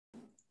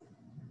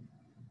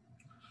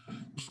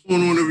What's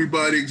going on,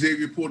 everybody?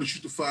 Xavier Porter,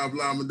 Shoot the Five,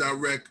 Live and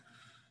Direct.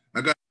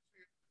 I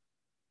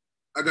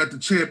got the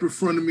champ in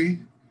front of me,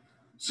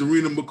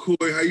 Czarina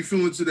McCoy. How you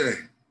feeling today?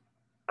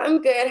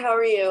 I'm good. How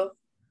are you?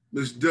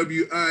 Miss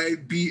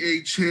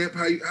WIBA champ.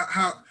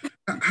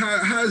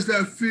 How does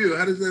that feel?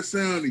 How does that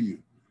sound to you?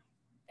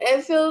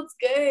 It feels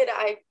good.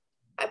 I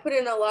put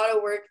in a lot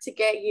of work to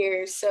get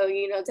here, so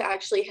to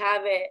actually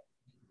have it,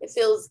 it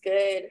feels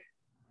good.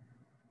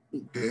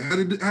 Okay.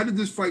 How did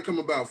this fight come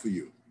about for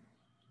you?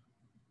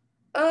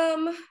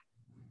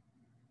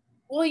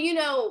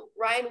 Well,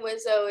 Ryan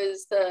Wizzo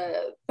is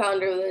the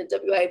founder of the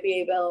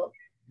WIBA belt.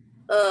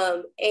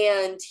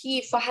 And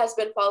he has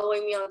been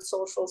following me on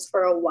socials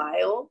for a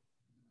while.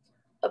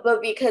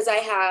 But because I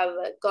have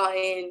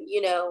gotten,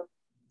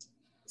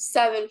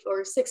 7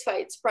 or 6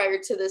 fights prior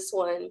to this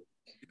one,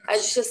 I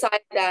just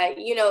decided that,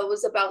 it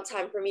was about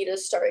time for me to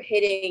start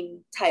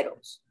hitting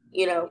titles,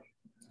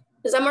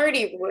 because I'm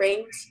already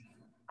ranked,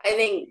 I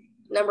think,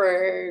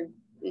 number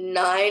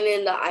 9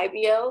 in the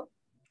IBO.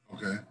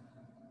 Okay.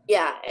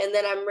 Yeah, and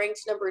then I'm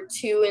ranked number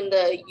 2 in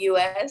the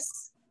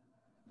US,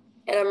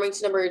 and I'm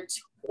ranked number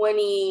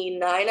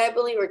 29, I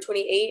believe, or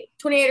 28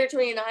 or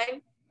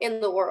 29 in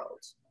the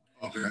world.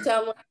 Okay. So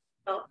I'm like,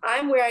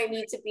 I'm where I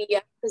need to be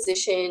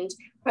positioned,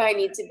 where I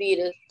need to be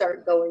to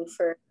start going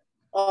for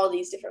all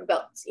these different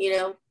belts,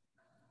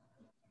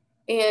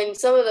 And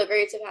some of the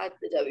greats have had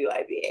the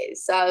WIBAs.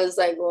 So I was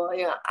like, well,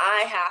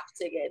 I have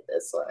to get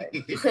this one.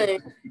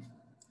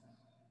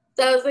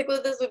 So I was like,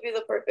 well, this would be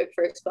the perfect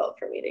first belt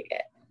for me to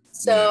get.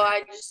 So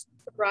I just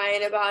told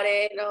Ryan about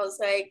it, and I was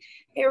like,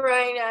 hey,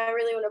 Ryan, I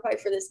really want to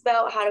fight for this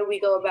belt. How do we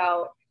go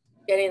about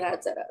getting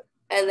that set up?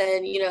 And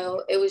then,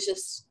 it was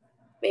just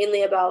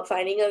mainly about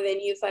finding a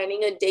venue,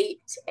 finding a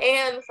date,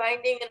 and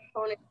finding an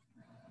opponent.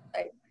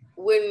 I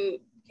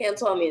wouldn't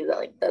cancel on me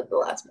at the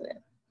last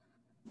minute.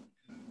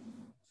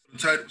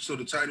 So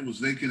the title was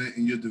vacant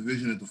in your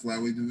division, at the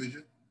flyweight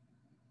division?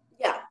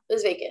 Yeah, it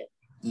was vacant.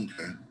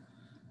 Okay.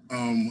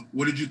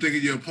 What did you think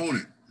of your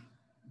opponent?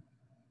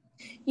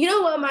 You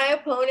know what? My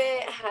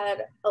opponent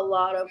had a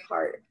lot of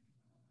heart.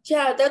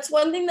 Yeah, that's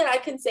one thing that I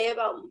can say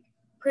about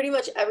pretty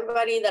much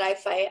everybody that I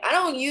fight. I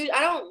don't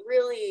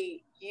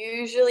really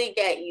usually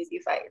get easy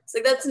fights.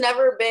 Like, that's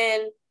never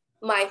been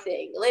my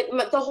thing. Like,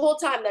 the whole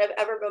time that I've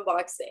ever been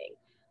boxing.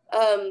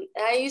 And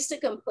I used to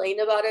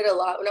complain about it a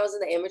lot when I was in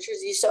the amateurs.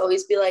 I used to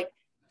always be like,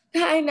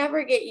 I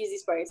never get easy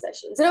sparring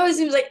sessions. It always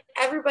seems like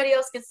everybody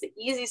else gets the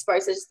easy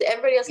sparring sessions.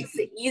 Everybody else gets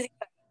the easy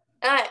fight.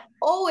 And I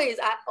always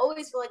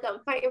feel like I'm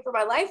fighting for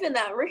my life in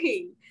that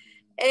ring.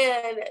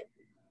 And,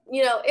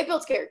 it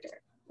builds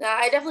character. Now,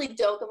 I definitely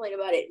don't complain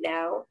about it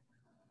now.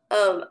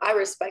 I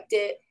respect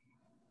it.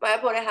 My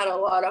opponent had a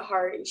lot of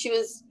heart, and she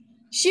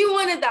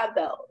wanted that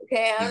belt.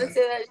 Okay. I'm gonna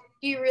say that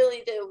she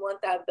really did want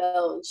that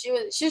belt. And she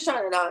was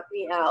trying to knock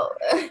me out.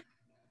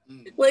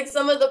 Like,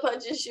 some of the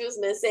punches she was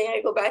missing,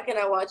 I go back and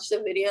I watch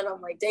the video and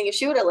I'm like, dang, if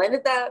she would have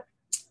landed that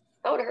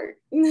would have hurt.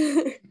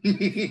 That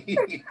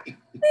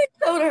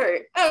would have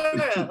hurt. I don't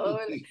know.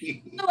 I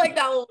feel like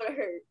that one would have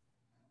hurt.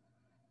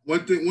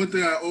 One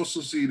thing I also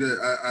see that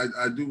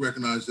I do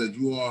recognize that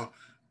you are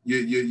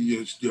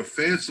your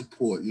fan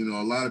support.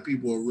 A lot of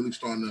people are really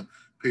starting to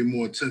pay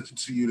more attention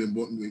to you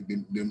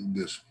than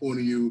they're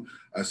supporting you.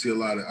 I see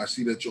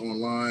that you're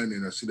online,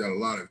 and I see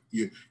that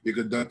you're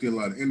conducting a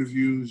lot of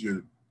interviews.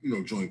 You're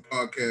joining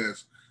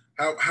podcasts.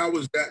 How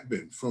has that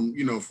been from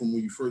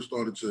when you first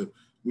started to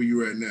where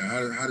you're at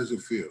now? How does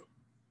it feel?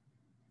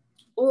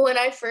 Well, when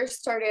I first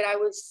started, I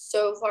was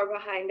so far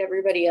behind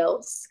everybody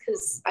else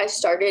because I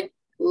started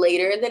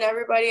later than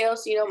everybody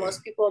else.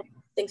 Most people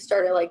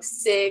started like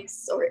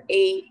 6 or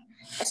 8.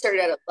 I started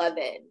at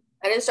 11.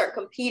 I didn't start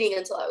competing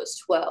until I was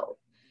 12.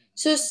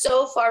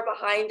 So far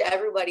behind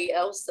everybody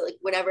else that, like,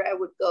 whenever I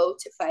would go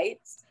to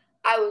fights,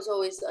 I was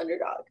always the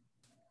underdog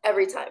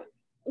every time.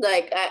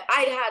 Like,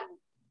 I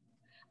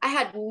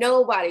had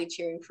nobody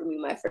cheering for me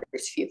my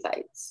first few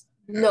fights.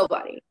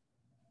 Nobody.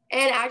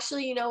 And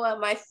actually, you know what?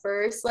 My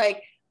first,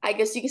 I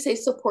guess you could say,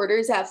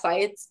 supporters at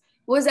fights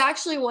was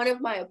actually one of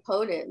my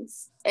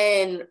opponents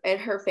and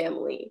her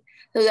family.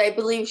 Because I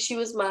believe she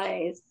was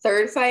my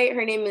 3rd fight.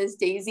 Her name is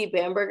Daisy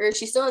Bamberger.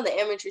 She's still in the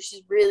amateur.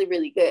 She's really,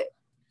 really good.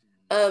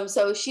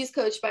 So she's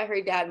coached by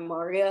her dad,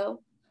 Mario.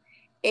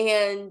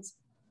 And,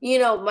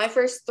 my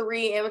first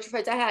 3 amateur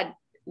fights, I had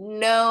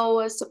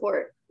no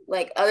support,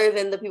 other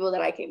than the people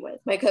that I came with.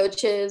 My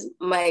coaches,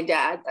 my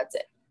dad, that's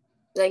it.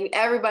 Like,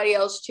 everybody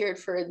else cheered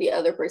for the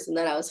other person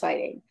that I was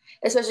fighting,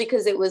 especially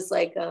because it was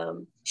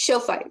show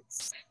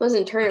fights. It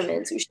wasn't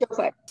tournaments, it was show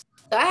fights.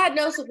 So I had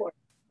no support,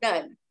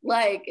 none.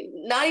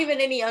 Not even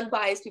any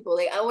unbiased people.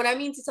 What I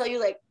mean to tell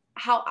you,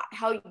 how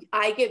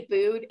I get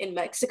booed in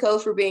Mexico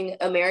for being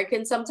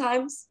American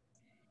sometimes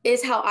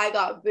is how I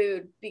got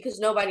booed because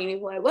nobody knew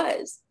who I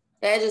was.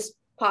 And I just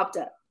popped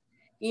up,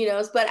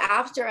 But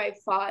after I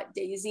fought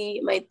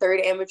Daisy, my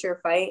 3rd amateur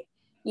fight,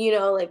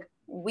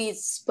 we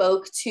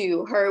spoke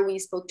to her, we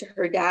spoke to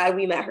her dad,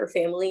 we met her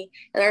family,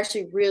 and they're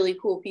actually really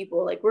cool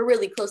people. We're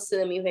really close to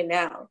them even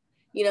now.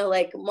 you know,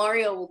 like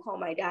Mario will call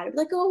my dad and be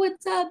like, oh,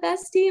 what's up,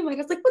 bestie? And my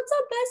dad's like, what's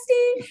up,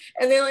 bestie?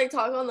 And they like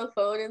talk on the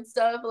phone and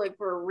stuff like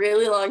for a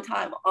really long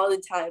time, all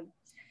the time.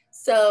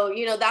 So,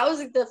 you know, that was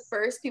like the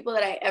first people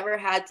that I ever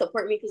had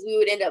support me, because we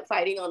would end up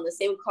fighting on the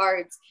same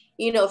cards,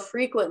 you know,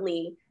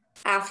 frequently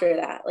after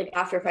that, like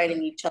after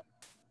fighting each other.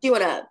 She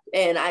went up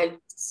and I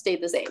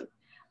stayed the same.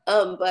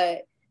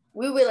 But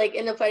we would like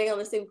end up fighting on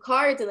the same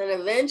cards. And then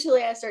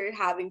eventually I started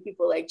having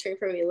people like train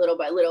for me little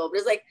by little. But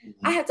it's like,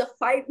 I had to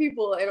fight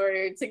people in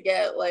order to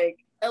get like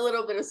a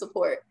little bit of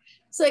support.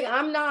 So like,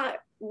 I'm not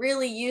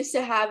really used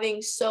to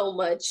having so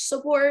much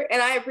support,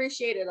 and I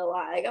appreciate it a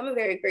lot. Like, I'm a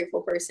very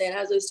grateful person. I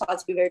was always taught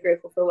to be very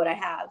grateful for what I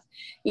have,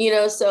 you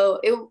know,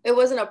 so it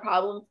wasn't a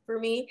problem for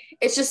me.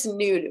 It's just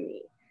new to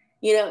me.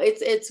 You know,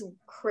 it's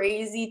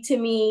crazy to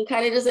me,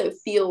 kind of doesn't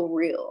feel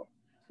real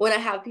when I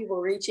have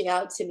people reaching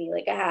out to me.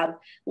 Like I have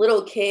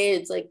little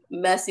kids like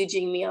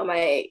messaging me on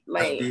my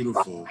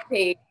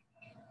page,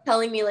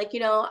 telling me like, you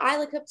know, I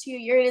look up to you,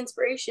 you're an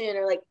inspiration,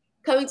 or like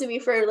coming to me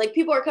for like,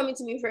 people are coming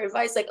to me for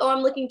advice, like, oh,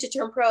 I'm looking to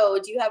turn pro,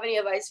 do you have any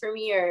advice for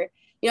me? Or,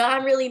 you know,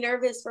 I'm really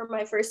nervous for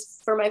my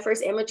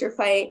first amateur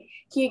fight,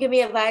 can you give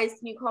me advice,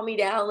 can you calm me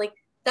down? Like,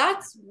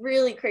 that's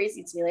really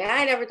crazy to me. Like,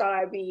 I never thought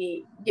I'd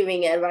be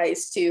giving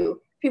advice to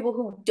people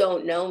who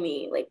don't know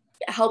me, like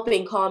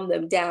helping calm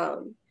them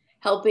down,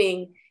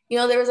 helping, you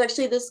know, there was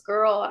actually this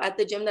girl at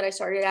the gym that I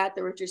started at,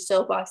 the Richard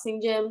Still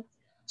boxing gym.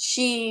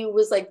 She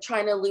was like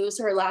trying to lose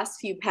her last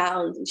few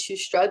pounds and she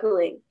was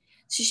struggling.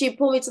 So she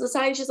pulled me to the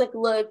side and she's like,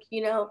 look,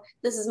 you know,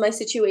 this is my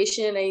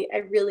situation. I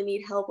really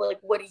need help. Like,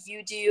 what do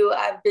you do?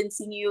 I've been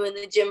seeing you in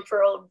the gym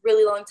for a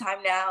really long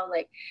time now.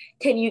 Like,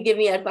 can you give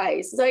me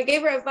advice? So I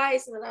gave her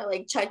advice, and then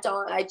I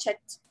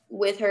checked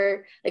with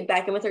her, like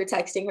back in with her,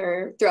 texting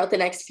her throughout the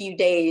next few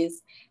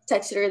days,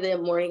 texted her the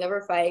morning of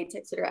her fight,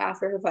 texted her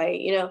after her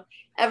fight, you know,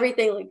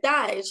 everything like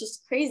that. It's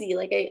just crazy.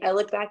 Like I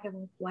look back and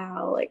I'm like,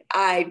 wow, like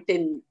I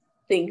didn't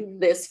think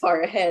this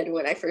far ahead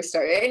when I first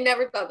started. I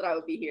never thought that I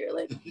would be here.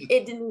 Like,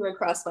 it didn't even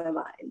cross my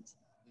mind.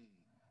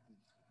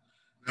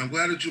 I'm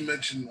glad that you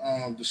mentioned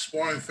the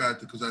sparring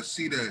factor, because I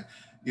see that,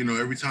 you know,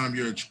 every time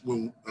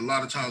a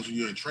lot of times when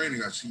you're in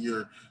training, I see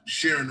you're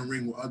sharing the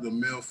ring with other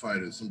male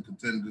fighters, some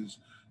contenders,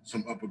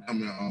 some up and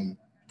coming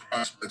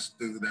prospects,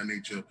 things of that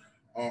nature.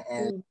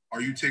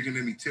 Are you taking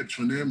any tips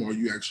from them? Or are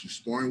you actually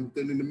sparring with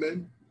any of the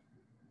men?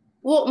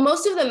 Well,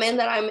 most of the men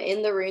that I'm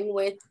in the ring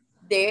with,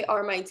 they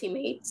are my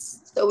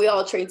teammates. So we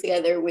all train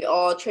together. We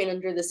all train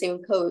under the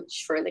same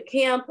coach for the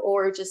camp,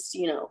 or just,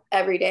 you know,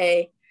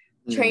 everyday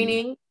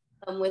training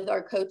with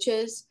our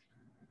coaches.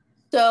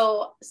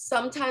 So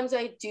sometimes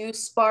I do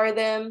spar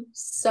them.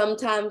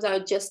 Sometimes I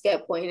just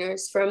get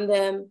pointers from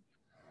them.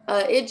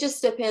 It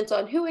just depends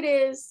on who it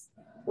is,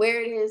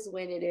 where it is,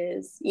 when it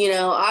is. You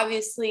know,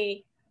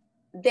 obviously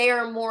they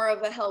are more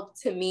of a help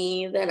to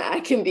me than I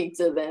can be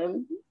to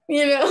them,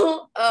 you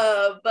know,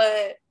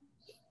 but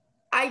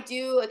I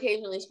do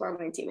occasionally spar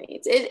my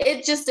teammates.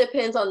 It just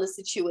depends on the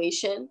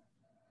situation.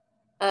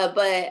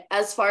 But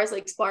as far as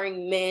like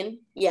sparring men,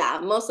 yeah,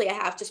 mostly I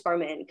have to spar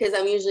men, because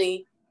I'm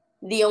usually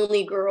the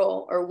only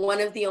girl or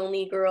one of the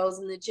only girls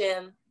in the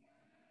gym,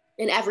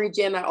 in every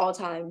gym at all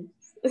times.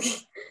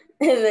 And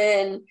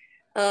then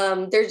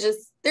there's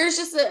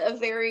just a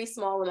very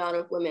small amount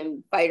of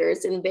women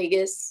fighters in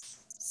Vegas.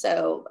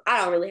 So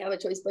I don't really have a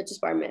choice but to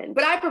spar men.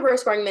 But I prefer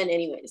sparring men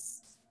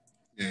anyways.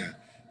 Yeah.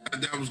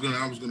 I was gonna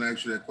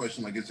ask you that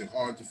question. Like, is it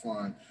hard to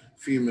find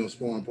female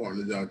sparring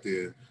partners out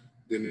there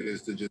than it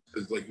is to just,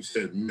 because like you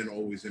said, men are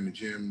always in the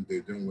gym,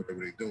 they're doing whatever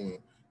they're doing.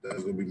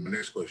 That's gonna be my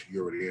next question.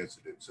 You already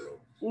answered it. So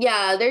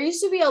yeah, there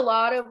used to be a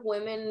lot of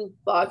women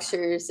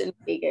boxers in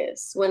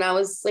Vegas when I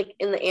was like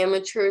in the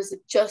amateurs,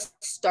 just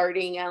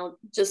starting out,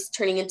 just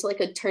turning into like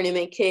a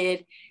tournament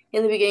kid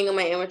in the beginning of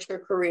my amateur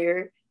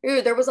career.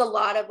 There was a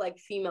lot of like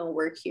female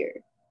work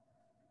here,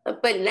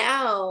 but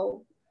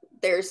now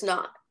there's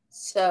not.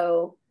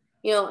 So,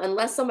 you know,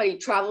 unless somebody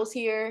travels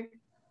here,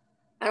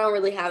 I don't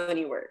really have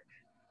any work.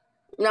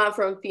 Not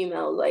from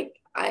female. Like,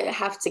 I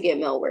have to get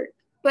male work.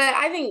 But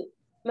I think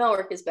male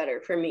work is better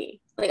for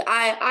me. Like,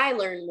 I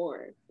learn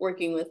more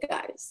working with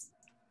guys.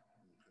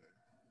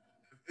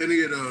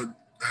 Any of the,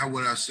 how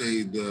would I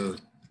say, the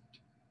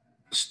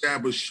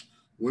established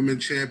women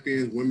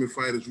champions, women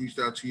fighters reached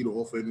out to you to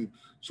offer any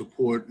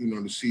support, you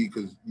know, to see,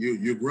 because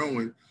you're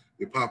growing,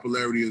 your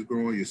popularity is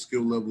growing, your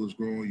skill level is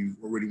growing,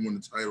 you've already won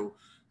the title.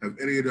 Have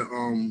any of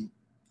the,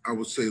 I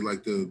would say,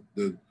 like the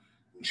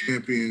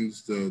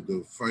champions,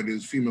 the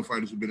fighters, female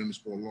fighters who've been in the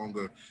sport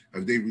longer,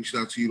 have they reached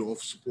out to you to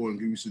offer support and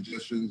give you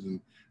suggestions and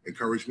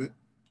encouragement?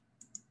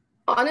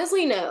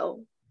 Honestly,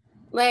 no.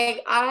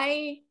 Like,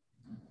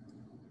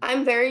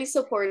 I'm very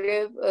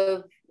supportive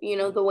of, you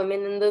know, the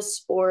women in the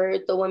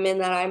sport, the women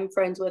that I'm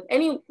friends with,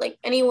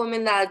 any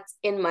woman that's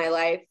in my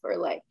life, or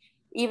like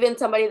even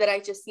somebody that I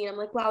just seen, I'm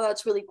like, wow,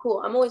 that's really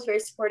cool. I'm always very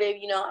supportive.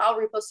 You know, I'll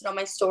repost it on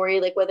my story,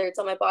 like whether it's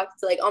on my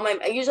box, like on my,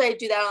 usually I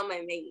do that on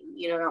my main,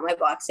 you know, not my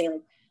boxing.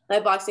 Like my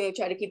boxing, I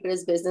try to keep it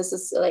as business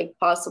as like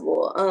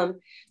possible.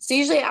 So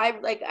usually I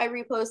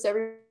repost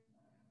every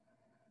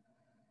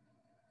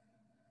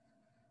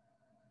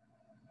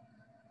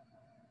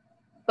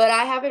but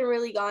I haven't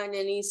really gotten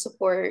any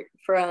support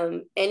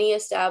from any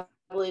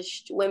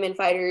established women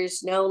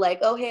fighters. No, like,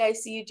 oh, hey, I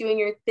see you doing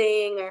your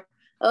thing, or,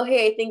 oh,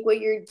 hey, I think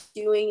what you're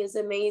doing is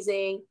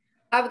amazing.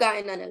 I've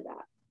gotten none of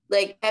that.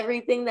 Like,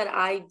 everything that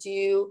I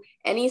do,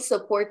 any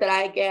support that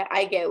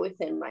I get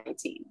within my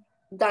team.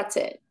 That's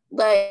it.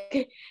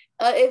 Like,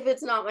 if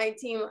it's not my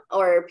team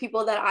or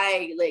people that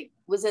I like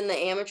was in the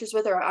amateurs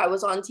with, or I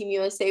was on Team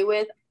USA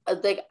with,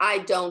 like, I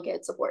don't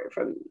get support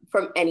from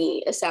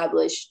any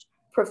established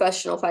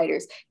professional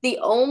fighters. The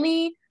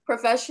only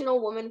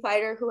professional woman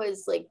fighter who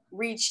has like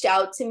reached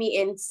out to me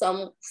in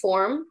some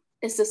form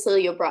is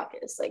Cecilia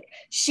Brockus. Like,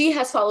 she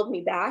has followed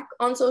me back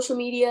on social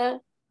media.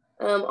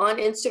 On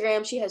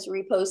Instagram, she has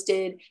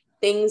reposted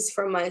things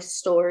from my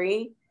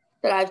story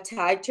that I've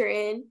tagged her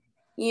in,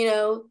 you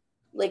know,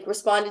 like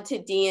responded to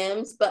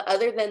DMs. But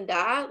other than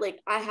that,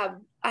 like, I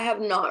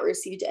have not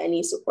received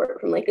any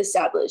support from like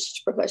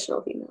established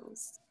professional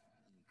females.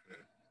 Okay.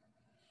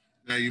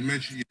 Now, you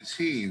mentioned your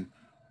team.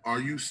 Are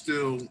you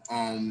still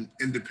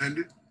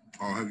independent,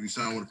 or have you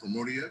signed with a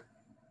promoter yet?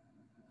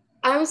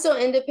 I'm still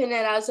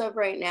independent as of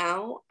right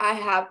now. I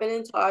have been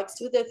in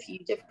talks with a few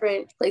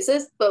different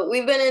places, but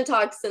we've been in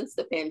talks since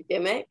the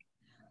pandemic.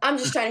 I'm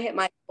just trying to hit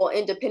my goal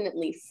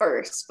independently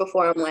first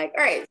before I'm like,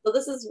 all right, so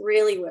this is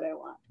really what I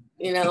want.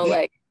 You know,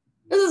 like,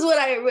 this is what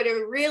I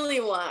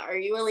really want. Are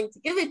you willing to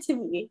give it to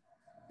me?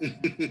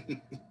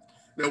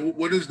 Now,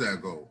 what is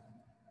that goal?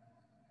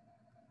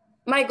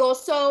 My goal,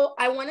 so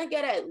I want to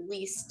get at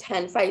least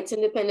 10 fights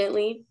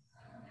independently.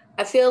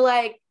 I feel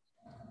like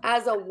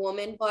as a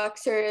woman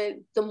boxer,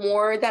 the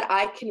more that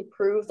I can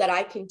prove that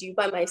I can do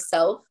by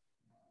myself,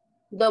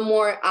 the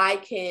more I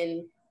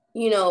can,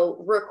 you know,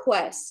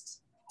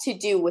 request to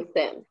do with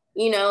them.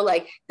 You know,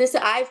 like, this,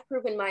 I've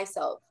proven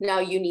myself. Now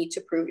you need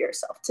to prove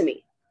yourself to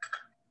me.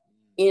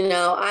 You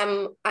know,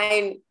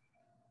 I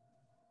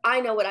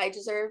know what I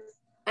deserve.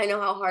 I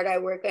know how hard I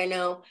work. I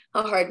know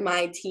how hard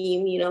my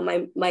team, you know,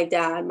 my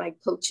dad, my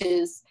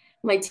coaches,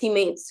 my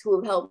teammates who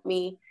have helped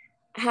me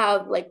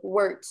have like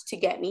worked to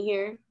get me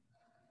here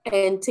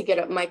and to get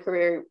up my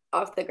career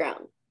off the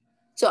ground.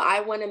 So I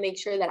want to make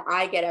sure that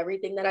I get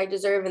everything that I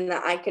deserve and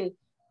that I can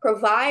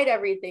provide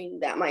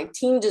everything that my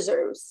team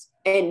deserves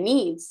and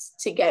needs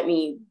to get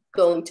me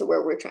going to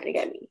where we're trying to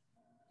get me.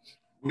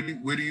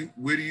 Where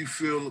do you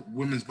feel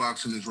women's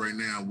boxing is right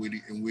now?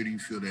 Where do you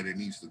feel that it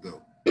needs to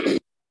go? I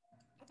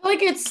feel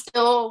like it's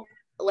still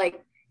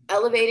like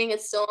elevating.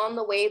 It's still on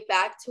the way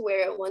back to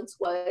where it once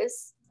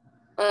was.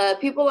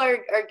 People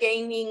are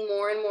gaining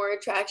more and more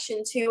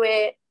attraction to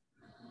it.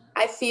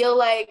 I feel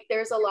like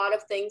there's a lot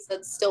of things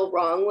that's still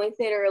wrong with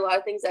it, or a lot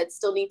of things that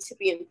still need to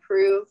be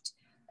improved,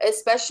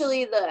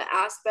 especially the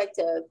aspect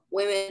of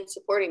women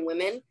supporting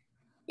women.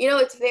 You know,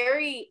 it's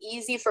very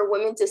easy for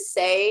women to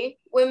say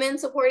women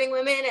supporting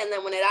women, and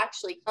then when it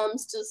actually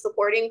comes to the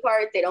supporting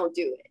part, they don't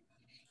do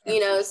it. You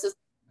know, so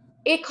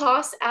it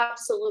costs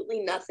absolutely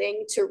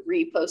nothing to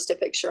repost a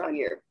picture on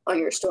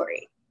your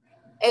story.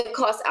 It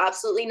costs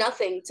absolutely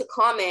nothing to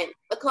comment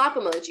a clap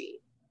emoji,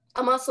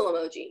 a muscle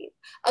emoji,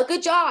 a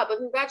good job, a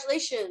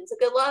congratulations, a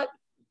good luck.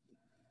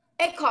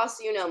 It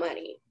costs you no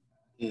money.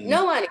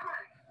 No money.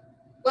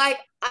 Like,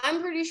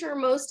 I'm pretty sure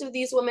most of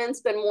these women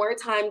spend more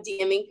time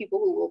DMing people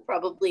who will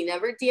probably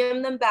never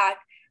DM them back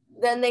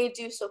than they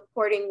do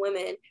supporting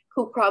women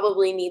who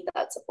probably need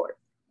that support.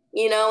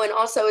 You know, and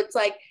also it's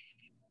like,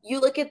 you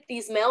look at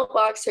these male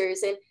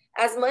boxers, and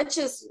as much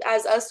as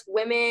us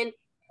women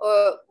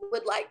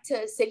would like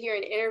to sit here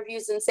in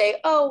interviews and say,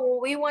 oh, well,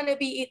 we want to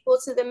be equal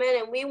to the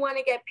men and we want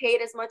to get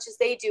paid as much as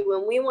they do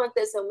and we want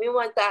this and we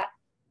want that.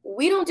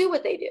 We don't do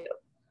what they do.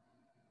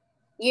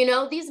 You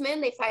know, these men,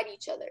 they fight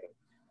each other,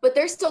 but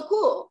they're still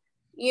cool.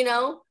 You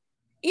know,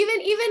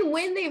 even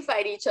when they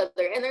fight each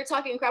other and they're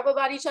talking crap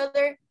about each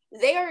other,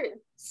 they are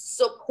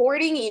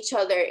supporting each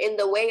other in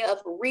the way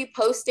of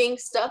reposting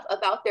stuff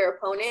about their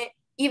opponent,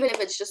 even if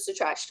it's just a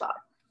trash talk.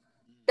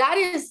 That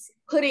is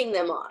putting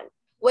them on,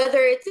 whether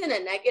it's in a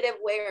negative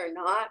way or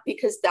not,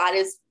 because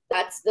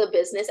that's the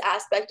business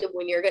aspect of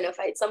when you're going to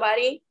fight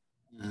somebody.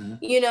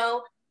 You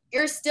know,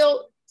 you're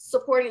still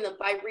supporting them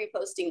by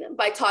reposting them,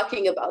 by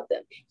talking about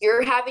them.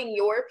 You're having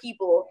your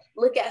people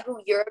look at who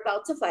you're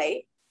about to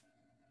fight,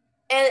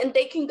 and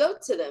they can go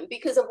to them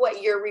because of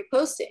what you're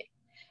reposting.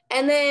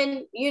 And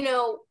then, you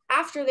know,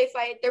 after they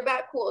fight, they're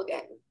back cool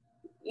again,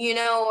 you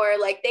know, or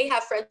like they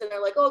have friends and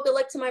they're like, oh, good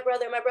luck to my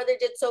brother. My brother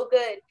did so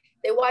good.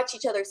 They watch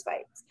each other's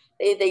fights.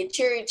 They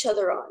cheer each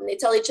other on. They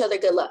tell each other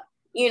good luck.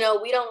 You know,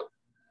 we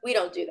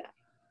don't do that.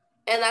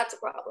 And that's a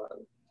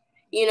problem.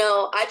 You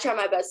know, I try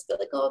my best to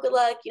be like, oh, good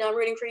luck. You know, I'm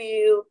rooting for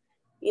you.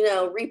 You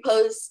know,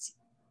 repost.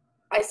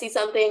 I see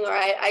something, or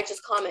I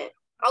just comment.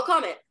 I'll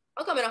comment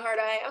a heart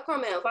eye. I'll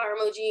comment a fire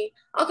emoji.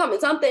 I'll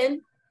comment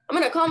something. I'm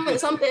going to comment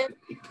something.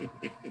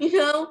 You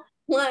know,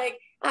 like,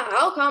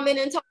 I'll comment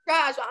and talk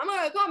trash, but I'm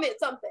going to comment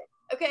something.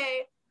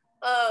 Okay.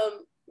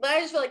 But I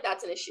just feel like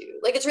that's an issue.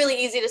 Like, it's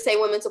really easy to say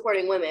women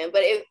supporting women,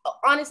 but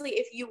honestly,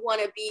 if you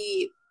want to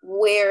be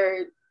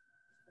where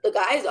the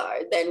guys are,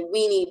 then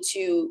we need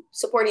to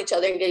support each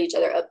other and get each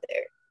other up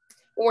there.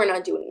 We're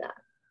not doing that.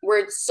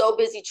 we're so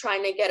busy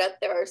trying to get up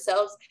there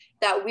ourselves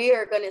that we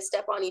are going to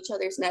step on each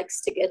other's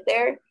necks to get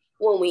there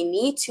when we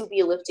need to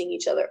be lifting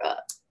each other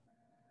up.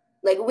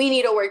 Like, we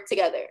need to work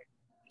together,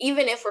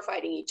 even if we're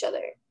fighting each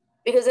other.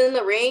 Because in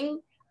the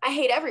ring, I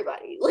hate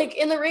everybody. Like,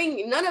 in the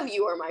ring, none of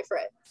you are my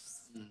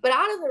friends. But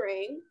out of the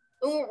ring,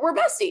 we're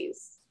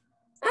besties.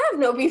 I have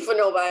no beef with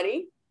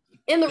nobody.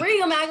 In the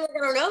ring, I'm acting like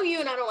I don't know you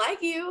and I don't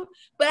like you.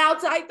 But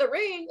outside the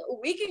ring,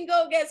 we can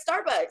go get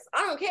Starbucks.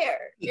 I don't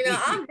care. You know,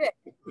 I'm good.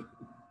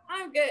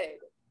 I'm good.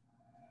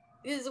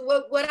 Because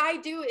what I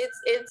do,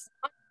 it's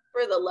not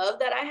for the love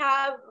that I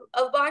have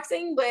of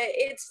boxing, but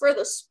it's for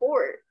the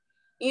sport.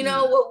 You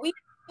know, what we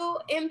do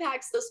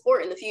impacts the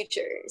sport in the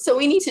future. So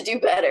we need to do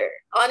better.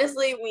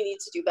 Honestly, we need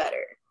to do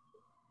better.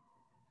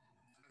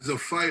 As a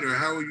fighter,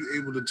 how are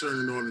you able to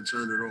turn it on and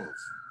turn it off?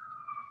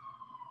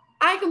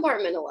 I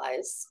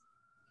compartmentalize.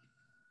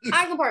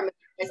 I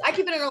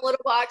keep it in a little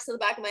box in the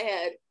back of my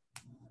head.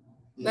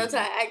 That's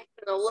how I keep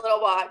it in a little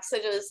box. I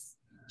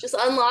just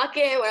unlock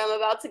it when I'm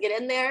about to get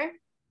in there,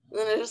 and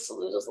then I just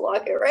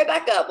lock it right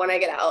back up when I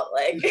get out.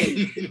 Like,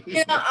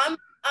 you know,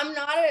 I'm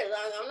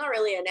not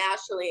really a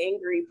naturally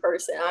angry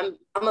person.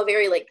 I'm a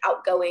very like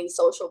outgoing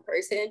social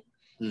person.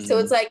 So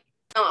it's like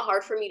not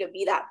hard for me to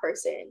be that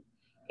person.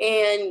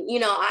 And you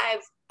know,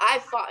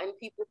 I've fought in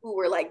people who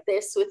were like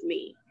this with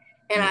me,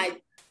 and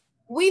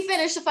we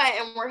finished the fight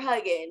and we're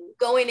hugging,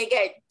 going to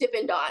get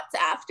Dippin' Dots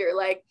after.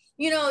 Like,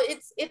 you know,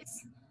 it's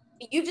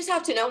you just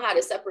have to know how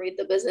to separate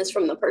the business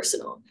from the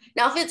personal.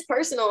 Now, if it's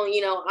personal,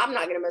 you know, I'm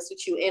not gonna mess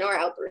with you in or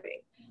out the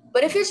ring.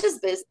 But if it's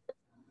just business,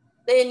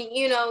 then,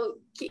 you know,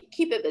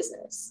 keep it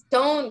business.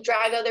 Don't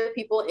drag other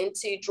people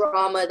into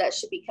drama that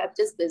should be kept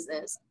as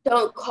business.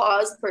 Don't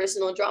cause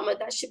personal drama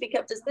that should be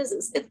kept as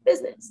business. It's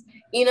business,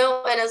 you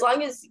know? And as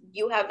long as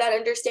you have that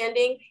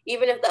understanding,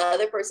 even if the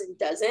other person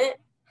doesn't,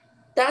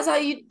 that's how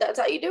you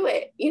do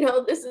it. You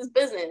know, this is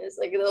business.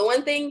 Like, the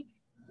one thing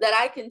that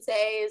I can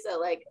say is that,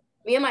 like,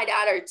 me and my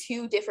dad are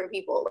two different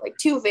people, like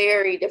two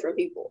very different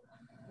people.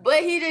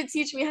 But he did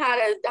teach me how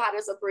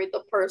to separate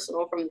the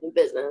personal from the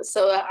business.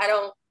 So I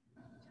don't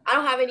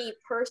have any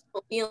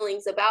personal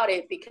feelings about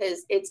it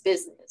because it's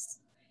business.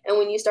 And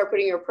when you start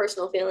putting your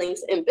personal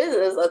feelings in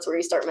business, that's where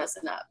you start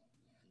messing up.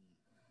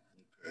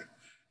 Okay.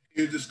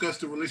 You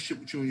discussed the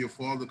relationship with you and your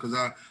father, because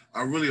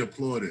I really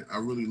applaud it. I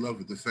really love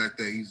it. The fact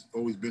that he's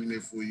always been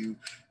there for you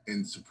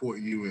and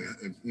supporting you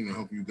and you know,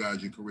 helping you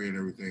guide your career and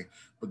everything.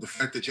 But the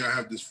fact that y'all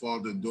have this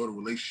father and daughter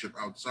relationship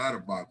outside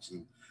of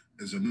boxing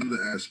is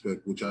another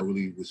aspect which I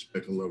really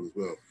respect and love as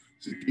well.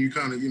 So can you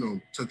kind of, you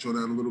know, touch on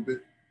that a little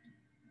bit?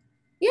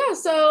 Yeah,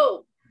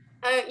 so,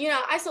 you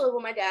know, I still live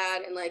with my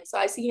dad, and like, so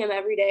I see him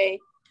every day.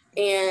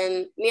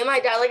 And me and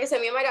my dad, like I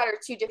said, me and my dad are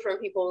two different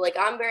people. Like,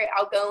 I'm very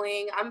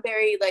outgoing. I'm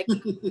very, like,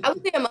 I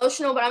would say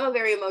emotional, but I'm a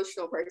very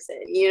emotional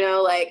person. You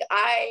know, like,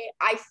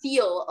 I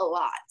feel a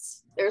lot.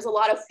 There's a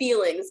lot of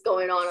feelings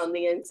going on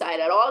the inside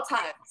at all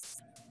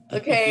times.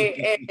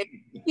 Okay, and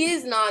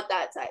he's not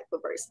that type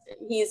of person.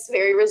 He's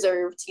very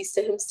reserved. He's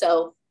to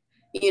himself.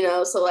 You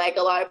know, so like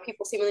a lot of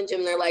people see him in the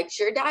gym, they're like, "Is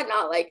your dad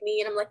not like me?"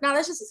 And I'm like, "No,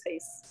 that's just his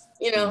face."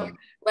 You know,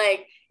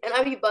 like, and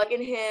I be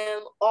bugging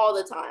him all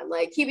the time.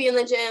 Like, he be in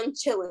the gym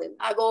chilling.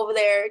 I go over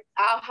there,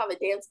 I'll have a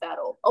dance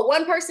battle, a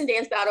one-person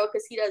dance battle,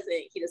 because he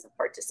doesn't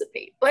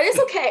participate. But it's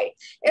okay.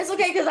 It's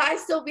okay because I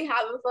still be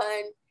having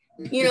fun.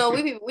 You know,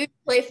 we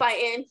play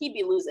fighting, he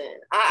be losing.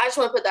 I just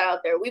want to put that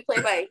out there. We play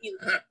fighting, he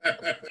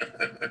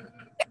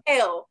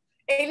L.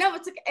 Ain't never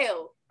took an L.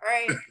 All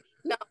right.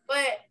 No,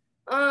 but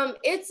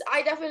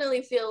I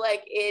definitely feel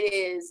like it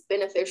is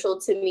beneficial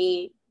to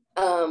me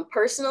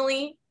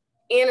personally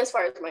and as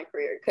far as my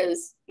career,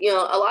 because, you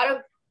know, a lot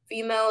of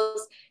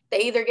females, they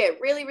either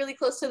get really, really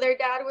close to their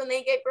dad when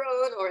they get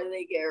grown, or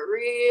they get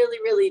really,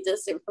 really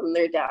distant from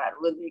their dad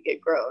when they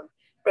get grown.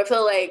 But I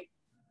feel like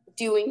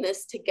doing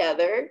this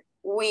together,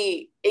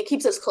 it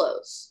keeps us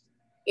close.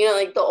 You know,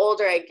 like, the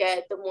older I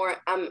get, the more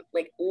I'm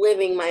like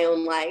living my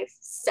own life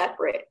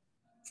separate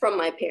from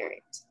my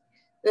parent.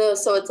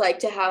 So it's like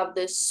to have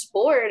this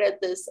sport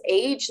at this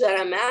age that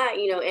I'm at,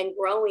 you know, and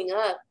growing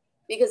up,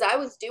 because I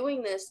was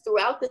doing this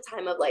throughout the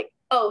time of like,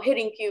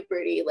 hitting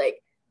puberty,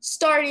 like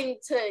starting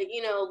to,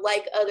 you know,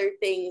 like other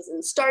things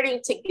and starting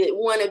to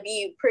want to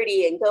be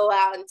pretty and go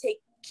out and take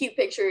cute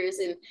pictures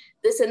and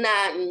this and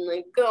that and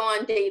like go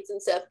on dates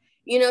and stuff,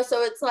 you know.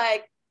 So it's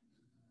like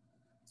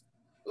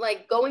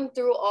going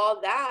through all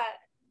that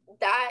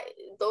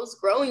those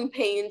growing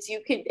pains,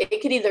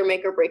 it could either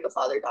make or break a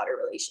father-daughter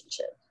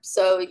relationship.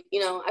 So,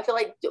 you know, I feel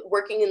like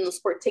working in the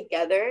sport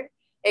together,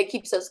 it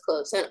keeps us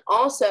close. And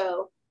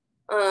also,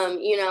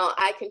 you know,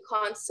 I can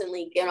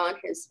constantly get on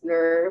his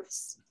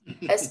nerves,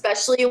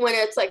 especially when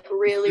it's like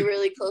really,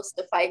 really close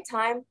to fight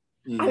time.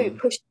 I be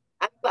pushing,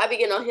 I be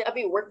getting on him, I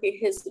be working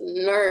his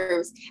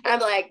nerves. And I'm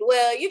like,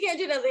 well, you can't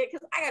do nothing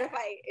because I gotta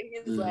fight. And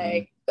he's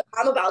like,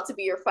 I'm about to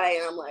be your fight.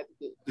 And I'm like,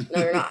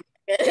 no, you're not.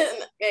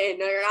 Okay,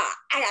 no, you're not.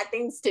 I got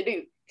things to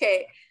do.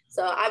 Okay.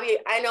 So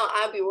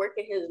I'll be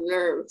working his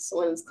nerves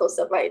when it's close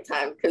to fight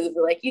time, because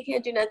we're like, you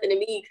can't do nothing to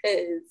me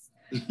because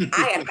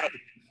I gotta fight.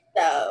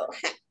 So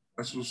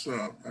That's what's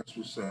up. That's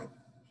what's up.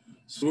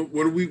 So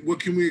what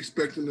can we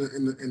expect in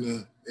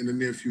the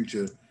near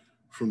future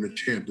from the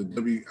champ, the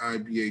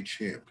WIBA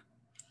champ?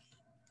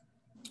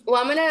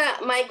 Well,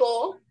 my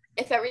goal,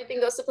 if everything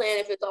goes to plan,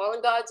 if it's all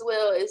in God's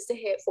will, is to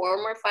hit 4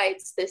 more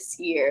fights this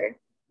year.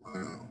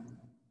 Wow.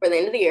 For the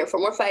end of the year, 4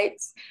 more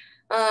fights.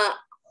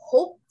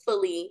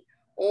 Hopefully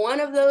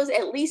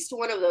at least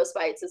one of those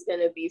fights is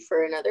going to be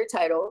for another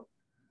title.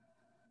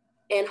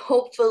 And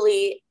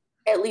hopefully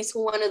at least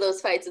one of those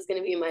fights is going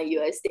to be my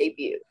US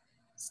debut.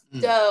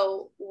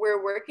 So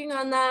we're working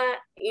on that,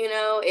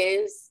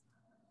 is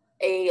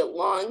a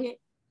long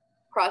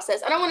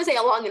process. I don't want to say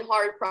a long and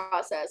hard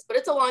process, but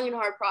it's a long and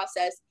hard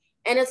process.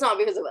 And it's not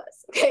because of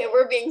us. Okay.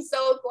 We're being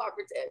so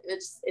cooperative.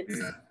 It's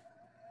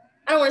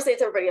I don't want to say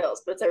it's everybody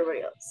else, but it's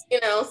everybody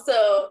else,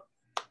 so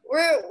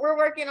we're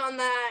working on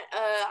that.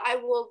 I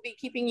will be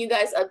keeping you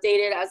guys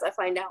updated as I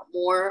find out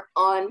more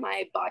on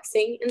my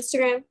boxing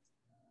Instagram.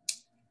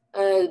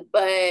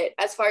 But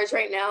as far as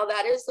right now,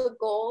 that is the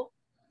goal.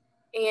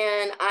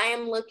 And I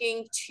am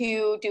looking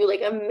to do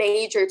like a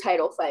major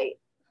title fight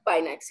by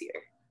next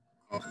year.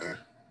 Okay.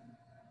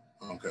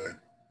 All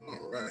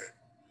right.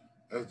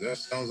 That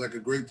sounds like a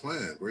great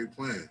plan. Great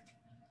plan.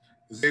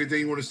 Is there anything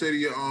you want to say to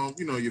your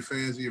your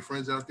fans and your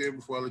friends out there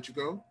before I let you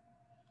go?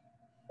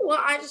 Well,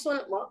 I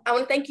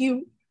want to thank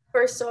you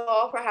first of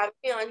all for having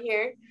me on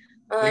here.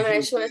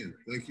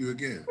 Thank you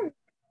again.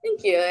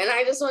 Thank you. And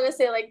I just want to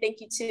say thank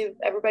you to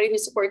everybody who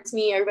supports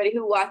me, everybody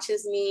who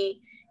watches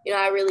me.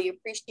 I really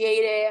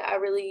appreciate it. I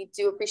really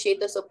do appreciate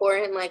the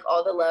support and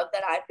all the love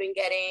that I've been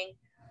getting.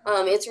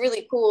 It's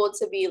really cool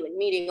to be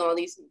meeting all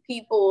these new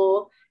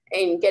people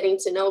and getting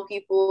to know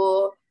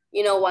people.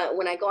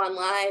 When I go on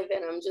live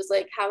and I'm just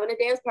having a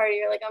dance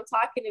party or I'm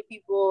talking to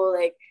people,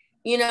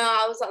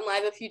 I was on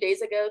live a few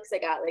days ago because I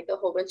got a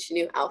whole bunch of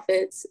new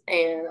outfits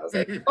and I was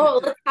like,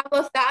 oh, let's have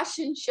a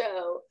fashion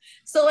show.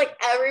 So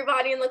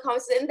everybody in the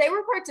comments, and they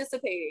were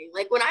participating.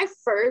 When I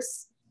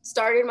first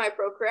started my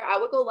pro career, I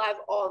would go live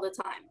all the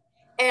time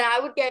and I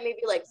would get maybe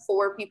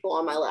 4 people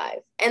on my live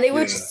and they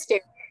would just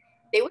stare.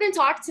 They wouldn't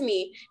talk to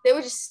me. They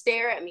would just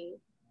stare at me,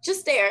 just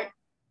stare.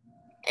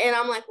 And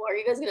I'm like, well, are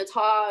you guys going to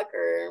talk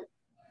or,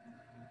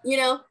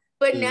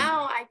 but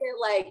now I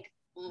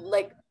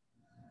get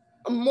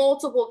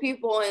multiple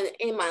people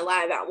in my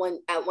live at one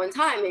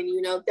time, and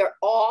they're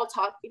all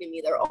talking to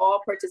me, they're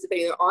all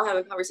participating, they're all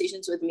having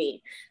conversations with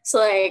me.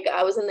 So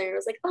I was in there, I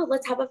was like, oh,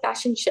 let's have a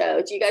fashion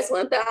show, do you guys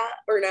want that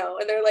or no?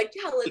 And they're like,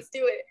 yeah, let's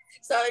do it.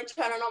 So I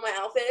tried on all my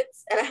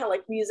outfits and I had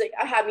music.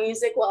 I had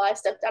music while I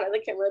stepped out of the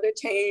camera to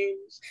change,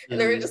 and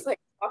they were just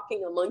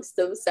talking amongst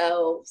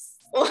themselves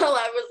while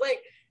I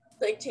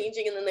was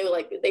changing, and then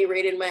they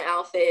rated my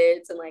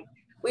outfits and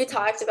we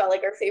talked about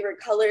our favorite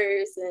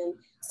colors and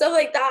stuff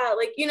like that.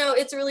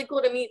 It's really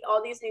cool to meet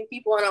all these new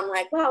people. And I'm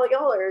like, wow,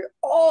 y'all are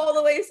all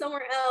the way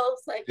somewhere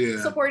else,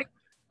 supporting.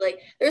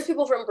 There's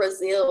people from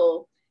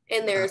Brazil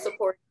and they're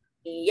supporting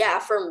me. Yeah,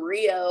 from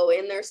Rio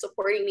and they're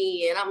supporting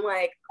me. And I'm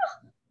like,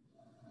 oh,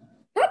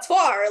 that's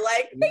far.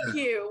 Thank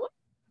you.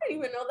 I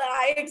didn't even know that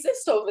I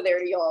exist over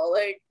there, y'all.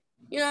 I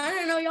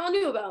didn't know y'all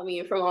knew about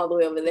me from all the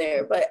way over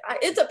there. But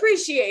it's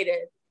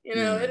appreciated.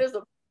 It is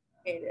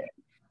appreciated.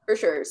 For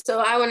sure.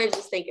 So I want to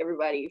just thank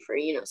everybody for,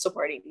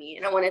 supporting me.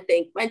 And I want to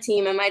thank my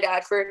team and my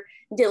dad for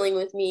dealing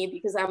with me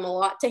because I'm a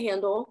lot to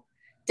handle.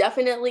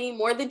 Definitely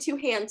more than 2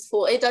 hands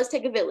full. It does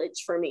take a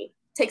village for me.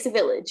 It takes a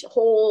village, a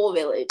whole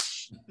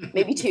village,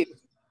 maybe 2,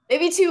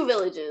 maybe 2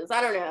 villages.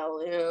 I don't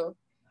know.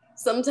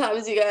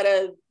 Sometimes you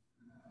gotta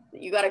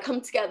come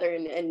together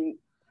and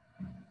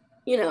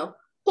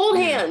hold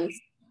hands,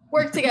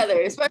 work together,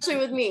 especially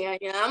with me.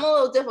 I'm a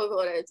little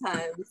difficult at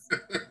times.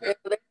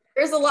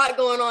 There's a lot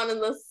going on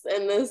in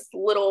this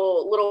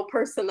little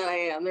person that I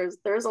am.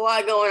 There's a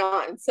lot going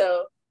on.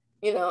 So,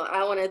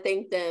 I want to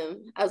thank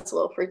them as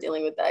well for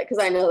dealing with that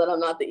because I know that I'm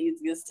not the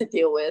easiest to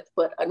deal with.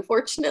 But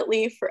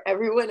unfortunately for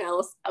everyone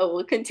else, I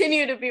will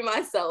continue to be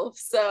myself.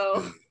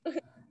 So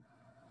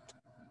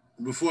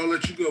before I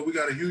let you go, we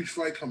got a huge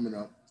fight coming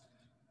up.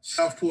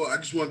 Southpaw, I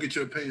just want to get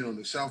your opinion on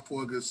this.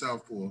 Southpaw against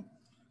Southpaw,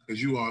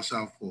 because you are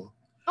Southpaw.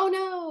 Oh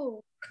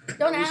no,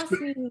 don't ask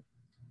me.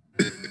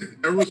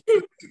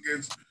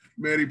 Against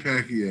Manny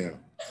Pacquiao.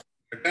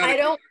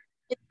 I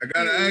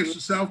gotta ask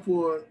you,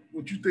 Southpaw,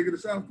 what you think of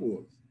the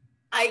Southpaws?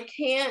 I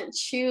can't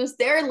choose.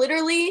 They're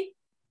literally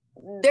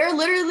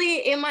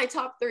in my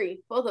top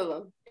 3, both of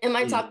them in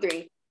my top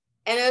 3.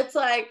 And it's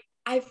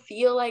I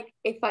feel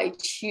if I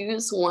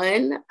choose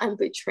one, I'm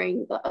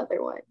betraying the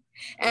other one.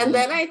 And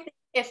then I think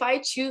if I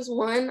choose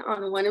one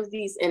on one of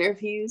these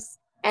interviews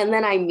and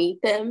then I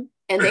meet them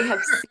and they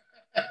have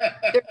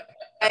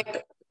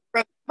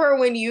remember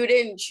when you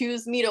didn't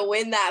choose me to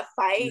win that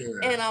fight?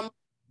 Yeah. And I'm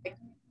like,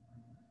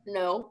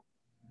 no,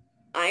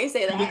 I ain't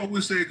say that. You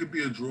always say it could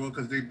be a draw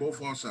because they both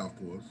are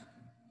Southpaws.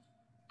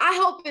 I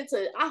hope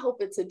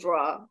it's a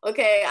draw.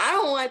 Okay. I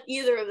don't want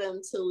either of them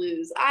to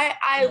lose.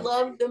 I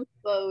love them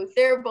both.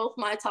 They're both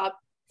my top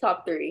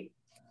 3.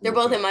 They're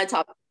both in my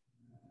top.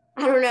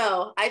 I don't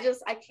know.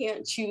 I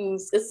can't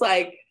choose. It's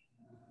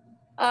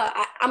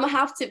I'm gonna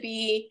have to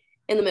be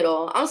in the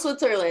middle. I'm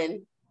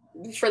Switzerland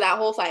for that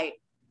whole fight.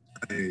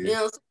 Hey. You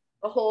know,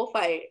 the whole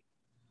fight.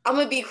 I'm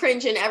gonna be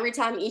cringing every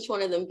time each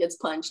one of them gets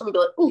punched. I'm gonna be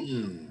like,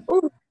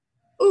 ooh,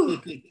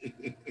 ooh.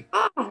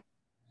 Ah.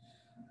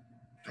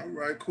 All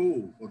right,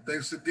 cool. Well,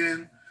 thanks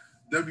again.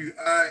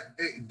 WIBA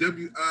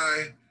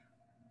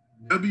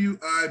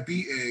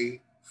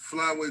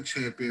flyweight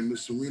champion,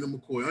 Miss Czarina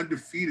McCoy,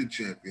 undefeated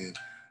champion.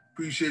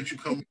 Appreciate you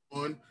coming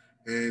on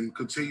and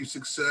continue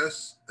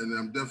success. And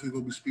I'm definitely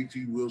going to be speaking to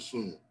you real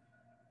soon.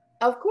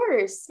 Of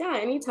course. Yeah,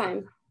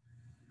 anytime.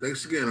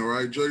 Thanks again. All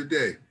right. Enjoy the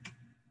day.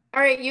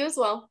 All right. You as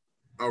well.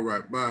 All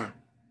right. Bye.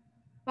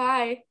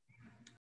 Bye.